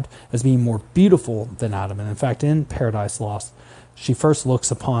described as being more beautiful than Adam. And in fact, in Paradise Lost, she first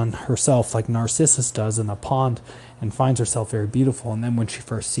looks upon herself like Narcissus does in a pond and finds herself very beautiful. And then when she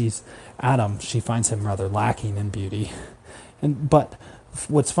first sees Adam, she finds him rather lacking in beauty. But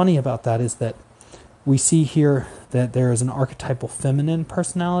what's funny about that is that we see here that there is an archetypal feminine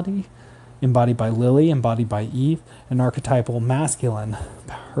personality embodied by Lily, embodied by Eve, an archetypal masculine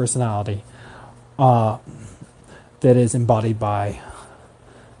personality that is embodied by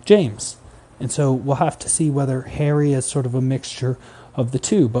James. And so we'll have to see whether Harry is sort of a mixture of the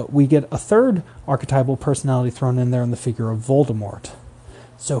two. But we get a third archetypal personality thrown in there in the figure of Voldemort.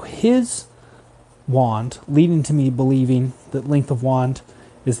 So his wand, leading to me believing that length of wand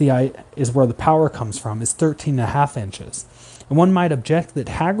is where the power comes from, is 13.5 inches. And one might object that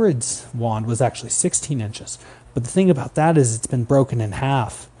Hagrid's wand was actually 16 inches. But the thing about that is it's been broken in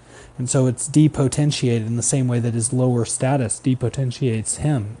half. And so it's depotentiated in the same way that his lower status depotentiates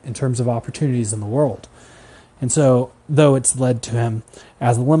him in terms of opportunities in the world. And so, though it's led to him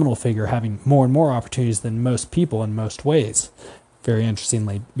as a liminal figure having more and more opportunities than most people in most ways, very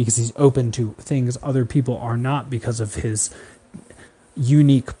interestingly, because he's open to things other people are not because of his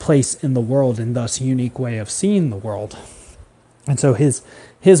unique place in the world and thus unique way of seeing the world. And so his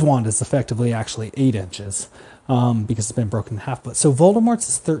wand is effectively actually 8 inches. Because it's been broken in half. But so Voldemort's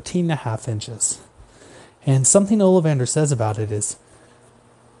is 13.5 inches. And something Ollivander says about it is,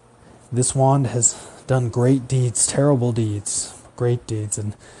 this wand has done great deeds, terrible deeds, great deeds.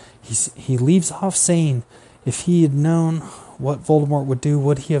 And he leaves off saying, if he had known what Voldemort would do,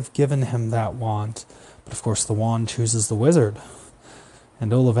 would he have given him that wand? But of course the wand chooses the wizard.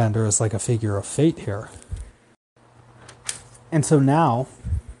 And Ollivander is like a figure of fate here. And so now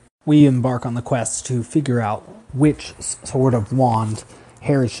we embark on the quest to figure out which sort of wand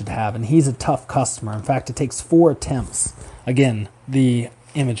Harry should have. And he's a tough customer. In fact, it takes 4 attempts. Again, the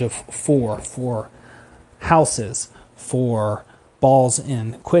image of 4 houses, 4 balls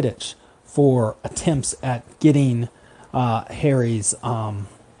in Quidditch, 4 attempts at getting Harry's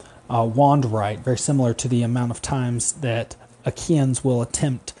wand right, very similar to the amount of times that Achaeans will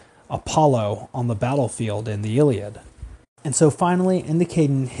attempt Apollo on the battlefield in the Iliad. And so finally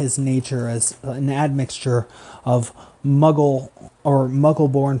indicating his nature as an admixture of Muggle or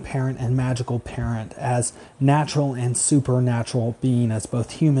Muggle-born parent and magical parent, as natural and supernatural being, as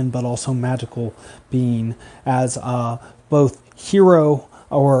both human but also magical being, as both hero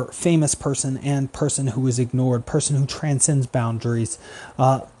or famous person and person who is ignored, person who transcends boundaries.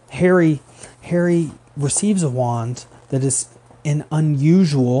 Harry receives a wand that is an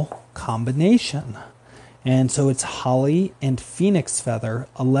unusual combination. And so it's holly and phoenix feather,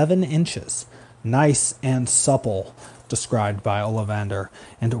 11 inches, nice and supple, described by Ollivander,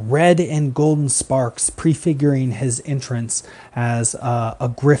 and red and golden sparks prefiguring his entrance as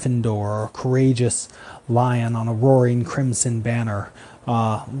a Gryffindor or a courageous lion on a roaring crimson banner,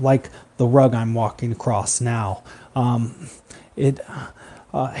 like the rug I'm walking across now.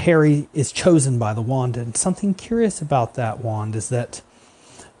 Harry is chosen by the wand, and something curious about that wand is that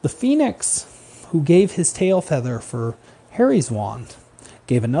the phoenix who gave his tail feather for Harry's wand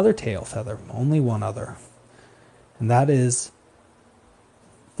gave another tail feather, only one other. And that is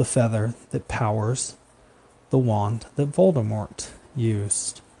the feather that powers the wand that Voldemort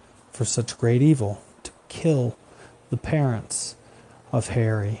used for such great evil, to kill the parents of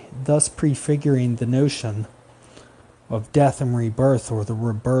Harry, thus prefiguring the notion of death and rebirth, or the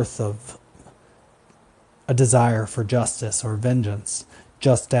rebirth of a desire for justice or vengeance,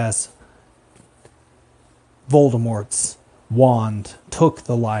 just as Voldemort's wand took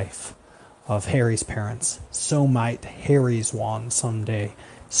the life of Harry's parents, so might Harry's wand someday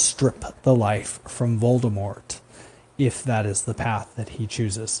strip the life from Voldemort, if that is the path that he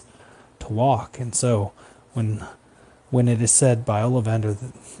chooses to walk. And so when it is said by Ollivander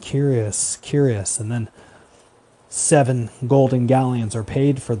that curious, and then 7 golden galleons are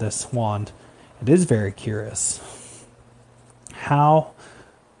paid for this wand, it is very curious how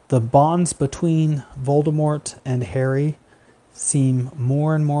the bonds between Voldemort and Harry seem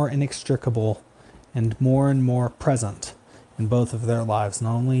more and more inextricable and more present in both of their lives.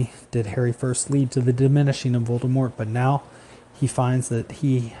 Not only did Harry first lead to the diminishing of Voldemort, but now he finds that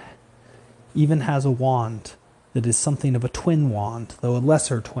he even has a wand that is something of a twin wand, though a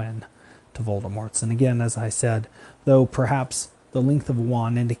lesser twin to Voldemort's. And again, as I said, though perhaps the length of a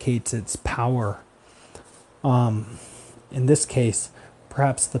wand indicates its power, in this case,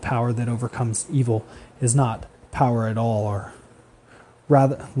 perhaps the power that overcomes evil is not power at all, or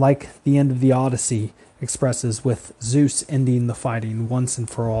rather, like the end of the Odyssey expresses, with Zeus ending the fighting once and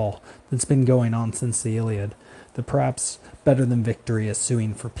for all that's been going on since the Iliad, that perhaps better than victory is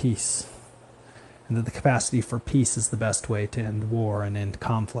suing for peace, and that the capacity for peace is the best way to end war and end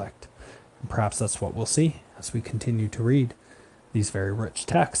conflict. And perhaps that's what we'll see as we continue to read these very rich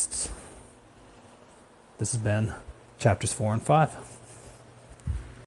texts. This has been chapters 4 and 5.